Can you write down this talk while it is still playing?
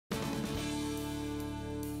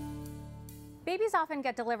Babies often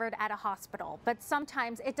get delivered at a hospital, but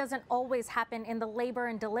sometimes it doesn't always happen in the labor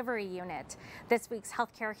and delivery unit. This week's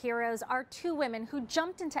healthcare heroes are two women who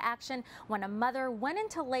jumped into action when a mother went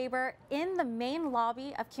into labor in the main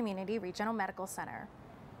lobby of Community Regional Medical Center.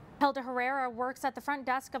 Hilda Herrera works at the front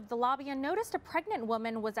desk of the lobby and noticed a pregnant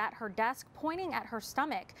woman was at her desk pointing at her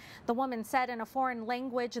stomach. The woman said in a foreign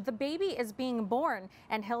language, "The baby is being born,"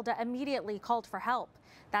 and Hilda immediately called for help.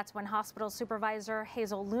 That's when hospital supervisor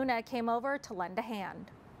Hazel came over to lend a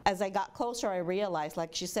hand. As I got closer, I realized,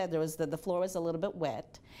 like she said, the floor was a little bit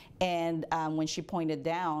wet, and when she pointed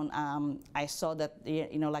down, I saw that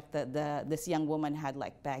this young woman had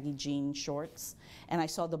like baggy jean shorts, and I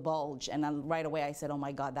saw the bulge, and right away I said, "Oh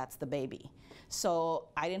my God, that's the baby." So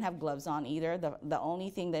I didn't have gloves on either. The only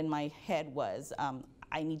thing that in my head was,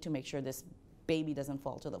 I need to make sure this baby doesn't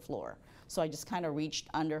fall to the floor. So I just kind of reached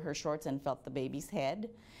under her shorts and felt the baby's head,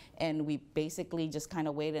 and we basically just kind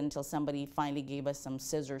of waited until somebody finally gave us some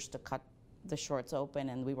scissors to cut the shorts open,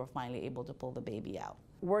 and we were finally able to pull the baby out.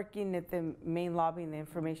 Working at the main lobby and the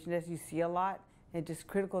information desk, you see a lot, and just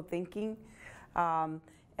critical thinking, and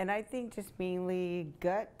I think just mainly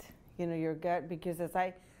gut, your gut, because as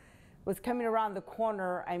I was coming around the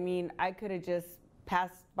corner, I mean, I could have just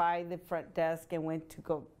passed by the front desk and went to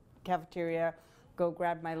go cafeteria, go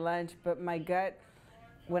grab my lunch, but my gut,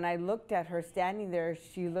 when I looked at her standing there,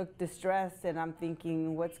 she looked distressed, and I'm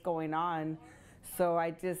thinking, what's going on? So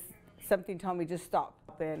something told me just stop,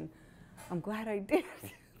 and I'm glad I did.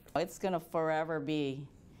 It's gonna forever be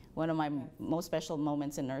one of my most special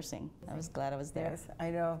moments in nursing. I was glad I was there. Yes,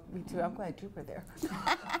 I know, me too. I'm glad you were there.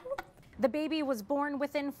 The baby was born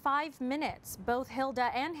within 5 minutes. Both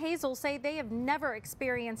Hilda and Hazel say they have never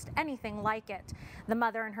experienced anything like it. The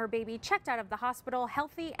mother and her baby checked out of the hospital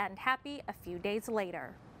healthy and happy a few days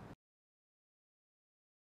later.